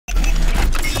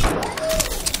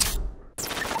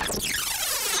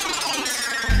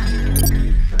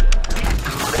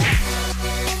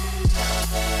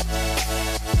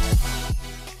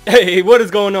Hey, what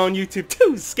is going on YouTube?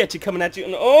 Too sketchy coming at you.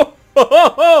 Oh, ho, ho,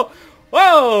 ho.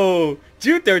 Whoa!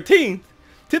 June 13th,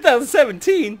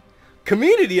 2017.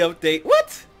 Community update.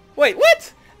 What? Wait,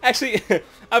 what? Actually,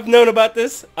 I've known about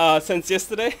this since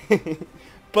yesterday,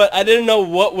 but I didn't know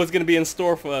what was going to be in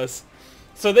store for us.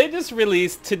 So they just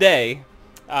released today,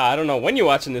 I don't know when you're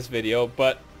watching this video,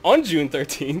 but on June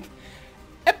 13th,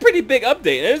 a pretty big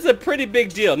update. It is a pretty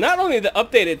big deal. Not only the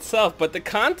update itself, but the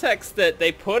context that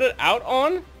they put it out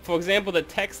on. For example, the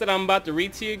text that I'm about to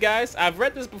read to you guys. I've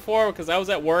read this before because I was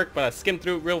at work, but I skimmed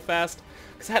through it real fast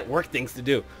because I had work things to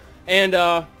do. And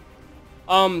now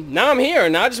I'm here,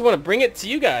 and I just want to bring it to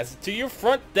you guys, to your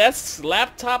front desks,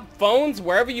 laptop, phones,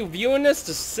 wherever you're viewing this.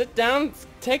 Just sit down,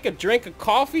 take a drink of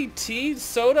coffee, tea,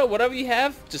 soda, whatever you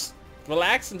have. Just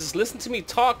relax and just listen to me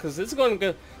talk, because this is going to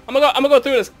go. I'm gonna go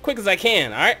through it as quick as I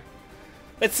can. All right.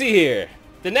 Let's see here.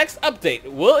 The next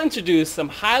update will introduce some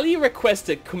highly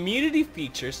requested community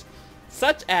features,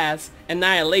 such as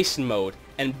Annihilation Mode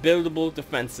and buildable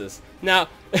defenses. Now,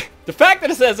 the fact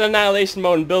that it says Annihilation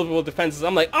Mode and buildable defenses,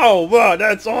 I'm like, oh wow,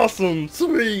 that's awesome,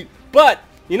 sweet. But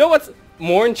you know what's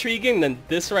more intriguing than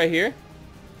this right here?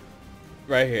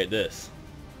 Right here, this.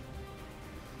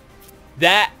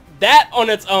 That on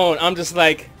its own, I'm just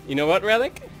like, you know what,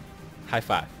 Relic? High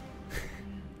five.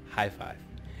 High five.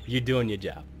 You're doing your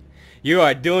job. You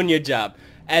are doing your job.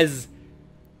 As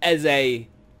a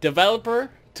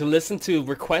developer, to listen to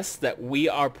requests that we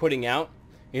are putting out,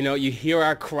 you know, you hear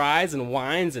our cries and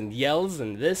whines and yells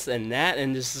and this and that,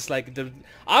 and it's just like,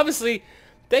 obviously,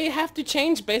 they have to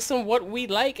change based on what we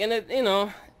like, and it, you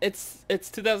know, it's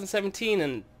 2017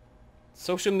 and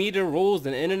social media rules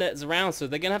and the internet is around, so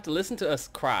they're gonna have to listen to us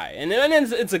cry, and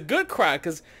it's a good cry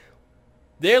because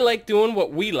they're like doing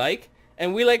what we like,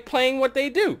 and we like playing what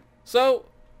they do. So,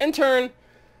 in turn,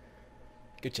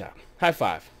 good job. High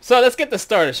five. So let's get this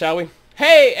started, shall we?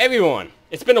 Hey everyone!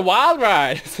 It's been a wild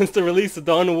ride since the release of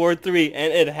Dawn of War 3,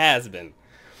 and it has been.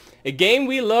 A game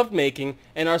we loved making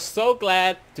and are so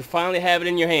glad to finally have it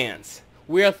in your hands.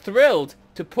 We are thrilled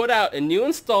to put out a new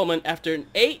installment after an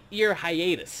 8-year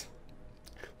hiatus.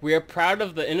 We are proud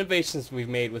of the innovations we've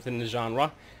made within the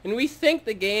genre, and we think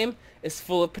the game is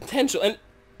full of potential. And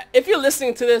if you're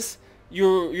listening to this,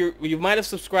 you might have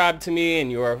subscribed to me and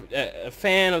you're a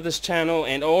fan of this channel,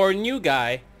 and or a new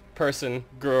guy, person,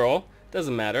 girl,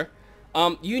 doesn't matter.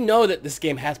 You know that this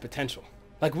game has potential.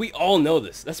 Like, we all know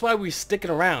this. That's why we're sticking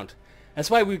around.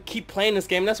 That's why we keep playing this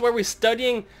game. That's why we're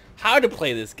studying how to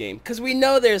play this game, because we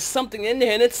know there's something in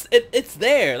there, and it's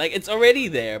there. Like, it's already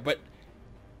there, but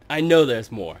I know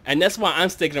there's more, and that's why I'm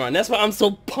sticking around. That's why I'm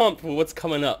so pumped for what's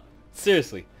coming up.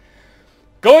 Seriously.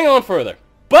 Going on further.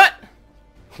 But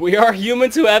we are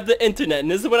humans who have the internet, and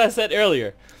this is what I said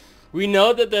earlier. We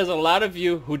know that there's a lot of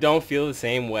you who don't feel the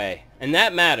same way, and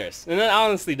that matters, and it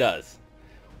honestly does.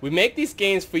 We make these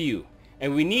games for you,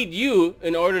 and we need you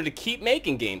in order to keep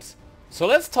making games. So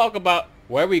let's talk about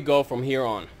where we go from here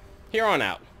on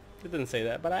out. It didn't say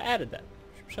that, but I added that.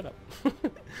 Shut up.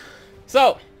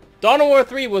 So, Dawn of War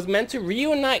 3 was meant to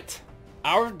reunite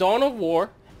our Dawn of War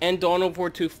and Dawn of War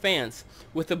 2 fans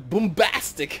with a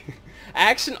bombastic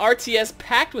action RTS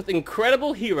packed with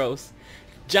incredible heroes,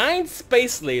 giant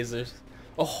space lasers,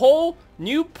 a whole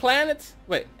new planet,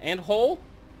 as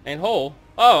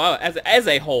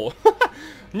a whole,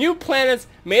 new planets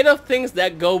made of things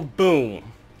that go boom,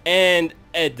 and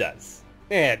it does.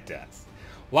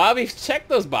 While we've checked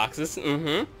those boxes,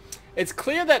 it's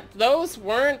clear that those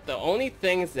weren't the only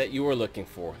things that you were looking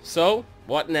for. So,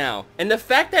 what now? And the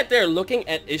fact that they're looking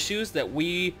at issues that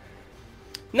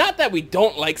not that we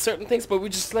don't like certain things, but we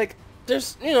just like,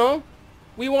 there's, you know,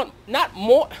 we want not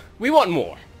more, we want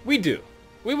more. We do.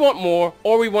 We want more,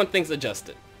 or we want things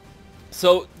adjusted.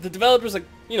 So the developers are,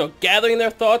 you know, gathering their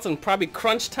thoughts and probably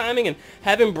crunch timing and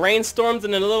having brainstorms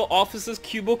in their little offices,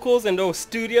 cubicles, and those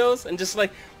studios, and just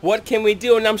like, what can we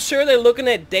do? And I'm sure they're looking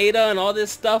at data and all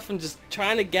this stuff and just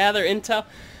trying to gather intel.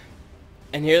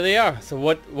 And here they are. So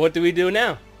what do we do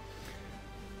now?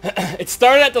 It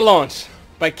started at the launch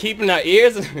by keeping our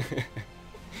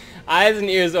eyes and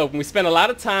ears open. We spent a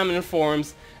lot of time in the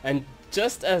forums and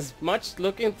just as much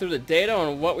looking through the data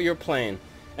on what you're playing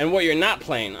and what you're not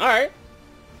playing. Alright.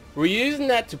 We're using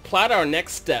that to plot our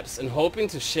next steps and hoping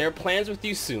to share plans with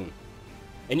you soon.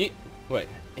 And you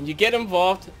get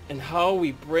involved in how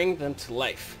we bring them to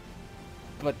life.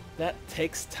 But that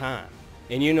takes time.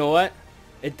 And you know what?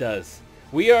 It does.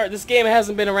 This game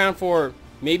hasn't been around for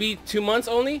maybe 2 months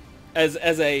only as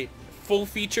a full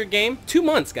feature game. 2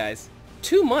 months, guys.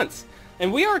 2 months.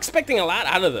 And we are expecting a lot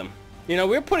out of them. You know,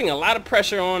 we're putting a lot of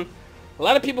pressure on. A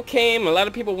lot of people came, a lot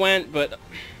of people went, but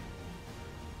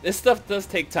This stuff does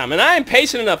take time, and I am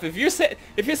patient enough. If you're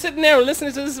sitting there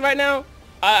listening to this right now,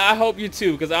 I hope you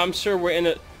too, because I'm sure we're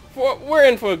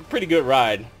in for a pretty good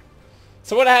ride.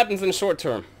 So what happens in the short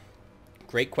term?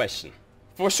 Great question.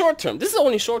 For short term, this is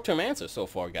only short term answer so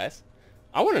far, guys.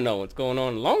 I want to know what's going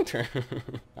on long term.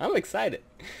 I'm excited.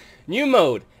 New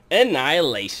mode,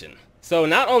 Annihilation. So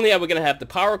not only are we going to have the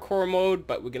power core mode,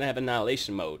 but we're going to have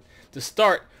Annihilation mode. To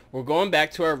start, we're going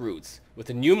back to our roots with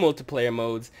the new multiplayer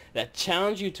modes that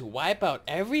challenge you to wipe out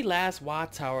every last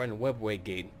watt tower and webway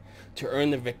gate to earn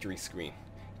the victory screen.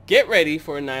 Get ready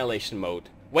for Annihilation mode.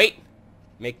 Wait,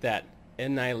 make that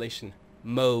Annihilation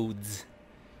modes.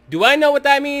 Do I know what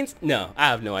that means? No, I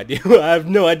have no idea. I have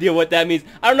no idea what that means.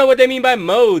 I don't know what they mean by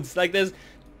modes. Like there's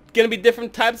gonna be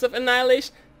different types of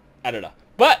Annihilation. I don't know.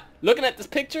 But looking at this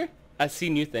picture, I see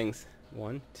new things.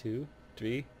 1, 2,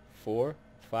 3, 4,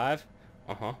 5.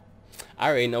 I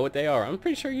already know what they are. I'm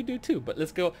pretty sure you do too. But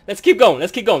let's go. Let's keep going.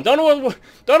 Let's keep going. Dawn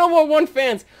of War 1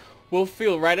 fans will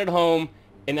feel right at home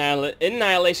in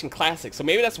Annihilation Classic. So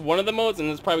maybe that's one of the modes,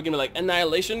 and it's probably gonna be like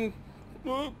Annihilation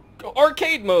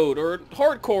Arcade mode or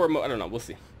Hardcore mode. I don't know. We'll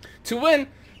see. To win,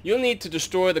 you'll need to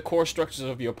destroy the core structures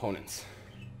of your opponents.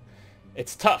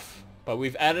 It's tough, but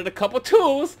we've added a couple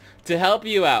tools to help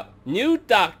you out. New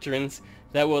doctrines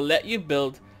that will let you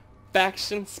build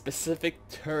faction-specific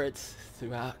turrets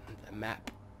throughout the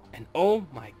map. And oh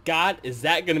my god, is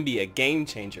that going to be a game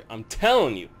changer. I'm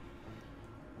telling you.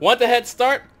 Want the head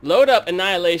start? Load up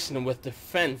Annihilation with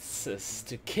defenses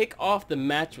to kick off the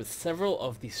match with several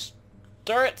of these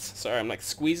turrets. Sorry, I'm like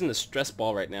squeezing the stress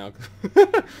ball right now.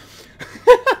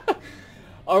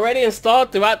 Already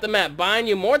installed throughout the map, buying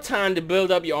you more time to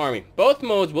build up your army. Both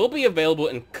modes will be available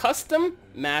in custom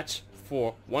match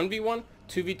for 1v1,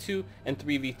 2v2, and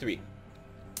 3v3.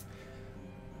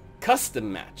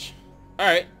 Custom match.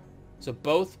 Alright, so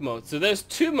both modes. So there's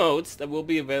 2 modes that will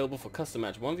be available for custom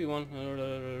match.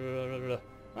 1v1.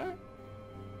 Alright.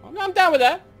 I'm down with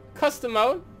that. Custom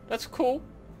mode. That's cool.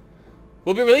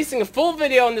 We'll be releasing a full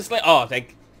video on this later. Oh,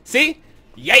 see?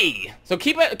 Yay! So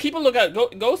keep a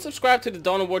lookout. Go subscribe to the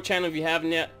Dawn of War channel if you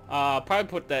haven't yet. I'll probably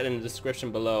put that in the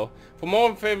description below. For more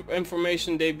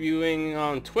information, debuting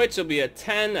on Twitch, it'll be at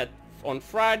 10 on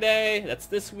Friday. That's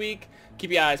this week.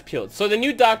 Keep your eyes peeled. So the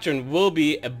new doctrine will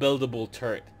be a buildable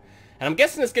turret. And I'm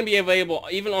guessing it's going to be available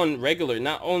even on regular,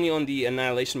 not only on the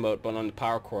Annihilation mode, but on the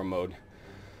Power Core mode.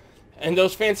 And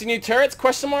those fancy new turrets,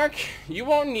 question mark, you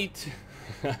won't need to.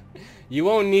 You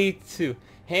won't need to.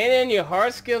 Hand in your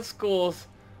hard skill schools.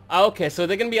 Okay, so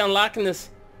they're going to be unlocking this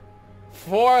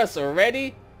for us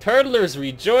already. Turtlers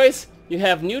rejoice. You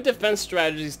have new defense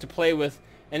strategies to play with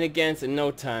and against in no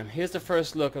time. Here's the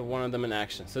first look at one of them in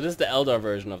action. So this is the Eldar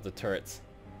version of the turrets.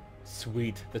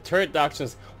 Sweet. The turret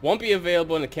doctrines won't be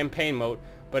available in the campaign mode,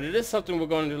 but it is something we're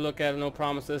going to look at. No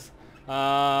promises.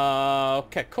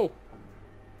 Okay, cool.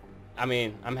 I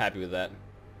mean, I'm happy with that.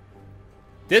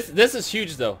 This is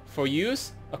huge though, for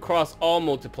use across all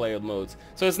multiplayer modes.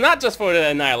 So it's not just for the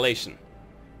Annihilation.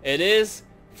 It is,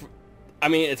 I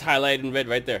mean, it's highlighted in red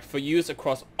right there. For use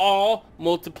across all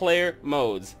multiplayer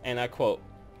modes. And I quote,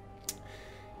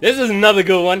 this is another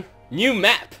good one. New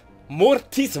map.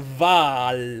 Mortis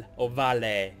Val. Or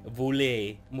Vale.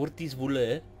 Vule. Mortis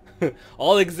Vule.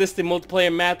 All existing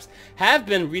multiplayer maps have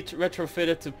been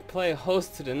retrofitted to play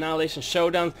host to the Annihilation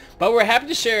Showdowns, but we're happy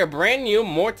to share a brand new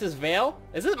Mortis Vale.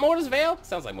 Is it Mortis Vale?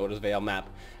 Sounds like Mortis Vale map.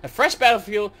 A fresh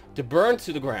battlefield to burn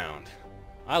to the ground.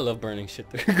 I love burning shit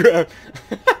to the ground.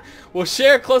 We'll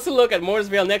share a closer look at Mortis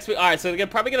Vale next week. Alright, so they're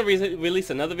probably going to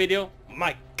release another video.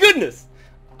 My goodness!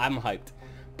 I'm hyped.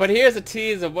 But here's a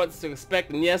tease of what to expect,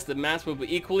 and yes, the maps will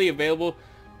be equally available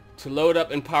to load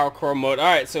up in Power Core mode.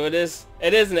 Alright, so it is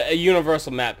a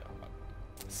universal map.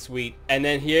 Sweet. And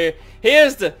then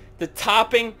here's the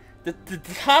topping, the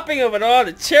topping of it all,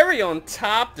 the cherry on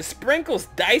top, the sprinkles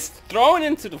diced, thrown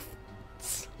into the...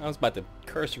 I was about to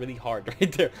curse really hard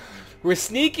right there. We're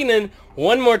sneaking in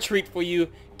one more treat for you.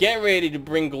 Get ready to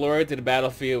bring glory to the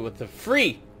battlefield with the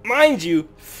free, mind you,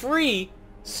 free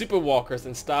Super Walkers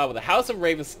in style with the House of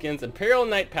Raven skins, Imperial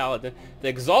Knight Paladin, the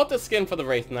Exalted skin for the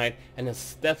Wraith Knight, and the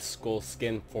Death Skull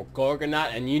skin for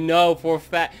Gorgonaut. And you know for a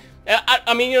fact,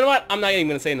 I mean, you know what? I'm not even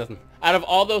going to say nothing. Out of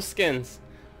all those skins,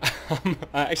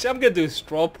 actually I'm going to do a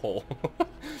straw poll.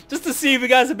 Just to see if you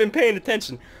guys have been paying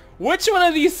attention. Which one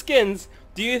of these skins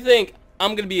do you think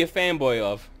I'm going to be a fanboy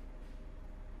of?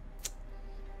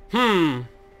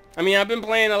 I mean, I've been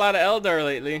playing a lot of Eldar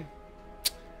lately.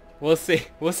 We'll see.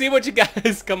 We'll see what you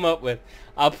guys come up with.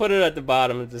 I'll put it at the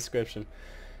bottom of the description.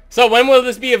 So when will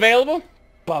this be available?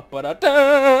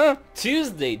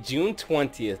 Tuesday, June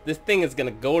 20th. This thing is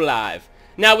going to go live.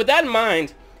 Now with that in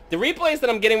mind, The replays that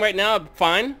I'm getting right now are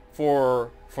fine for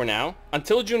now.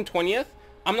 Until June 20th,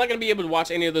 I'm not going to be able to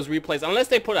watch any of those replays unless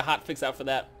they put a hotfix out for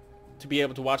that, to be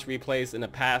able to watch replays in the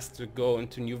past to go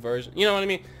into new version. You know what I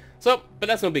mean? So, but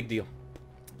that's no big deal.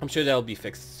 I'm sure that'll be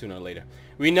fixed sooner or later.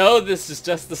 We know this is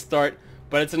just the start,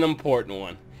 but it's an important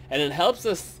one. And it helps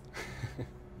us...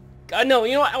 I know,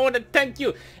 you know what? I want to thank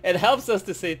you. It helps us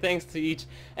to say thanks to each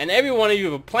and every one of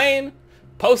you for playing,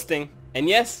 posting, and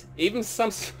yes, even some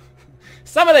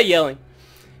of the yelling.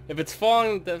 If it's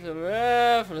falling from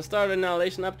the start of the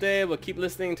Annihilation update, we'll keep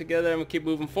listening together and we'll keep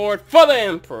moving forward for the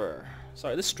Emperor.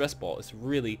 Sorry, this stress ball is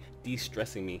really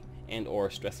de-stressing me and or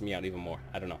stressing me out even more.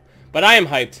 I don't know. But I am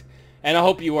hyped. And I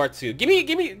hope you are too. Give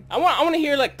me, I want to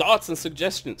hear like thoughts and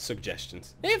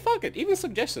suggestions. Hey, fuck it, even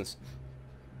suggestions.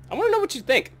 I want to know what you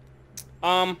think.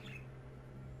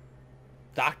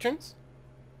 Doctrines?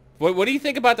 What do you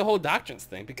think about the whole doctrines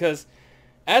thing? Because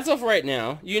as of right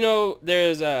now, you know,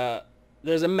 there's a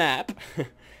map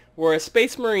where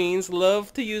Space Marines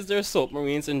love to use their Assault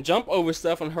Marines and jump over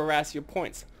stuff and harass your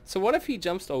points. So what if he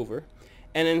jumps over,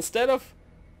 and instead of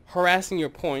harassing your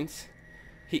points,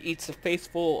 he eats a face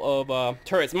full of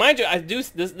turrets. Mind you,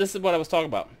 this is what I was talking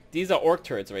about. These are orc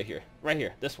turrets right here. Right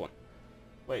here. This one.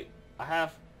 Wait, I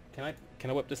have... Can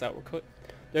I whip this out real quick?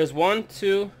 There's 1,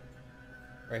 2...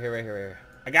 Right here.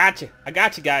 I got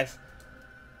you guys.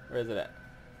 Where is it at?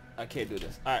 I can't do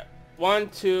this. Alright. 1,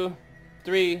 2,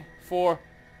 3, 4,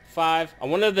 5. I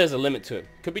wonder if there's a limit to it.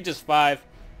 Could be just 5.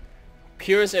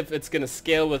 Curious if it's gonna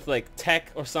scale with like tech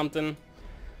or something.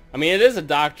 I mean, it is a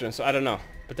doctrine, so I don't know.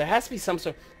 But there has to be some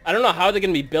sort... I don't know how they're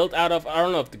going to be built out of. I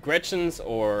don't know if the Gretchens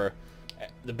or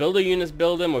the builder units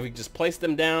build them, or if you just place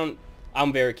them down.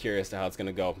 I'm very curious to how it's going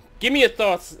to go. Give me your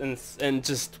thoughts and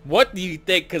just what do you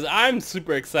think? Because I'm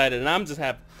super excited and I'm just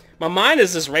happy. My mind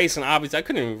is just racing, obviously. I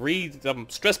couldn't even read.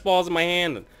 Stress balls in my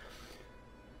hand. And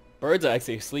birds are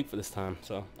actually asleep for this time,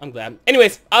 so I'm glad.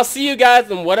 Anyways, I'll see you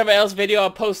guys in whatever else video I'll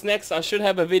post next. I should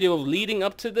have a video leading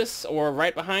up to this or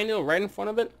right behind it or right in front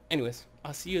of it. Anyways,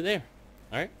 I'll see you there.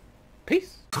 Alright?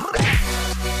 Peace.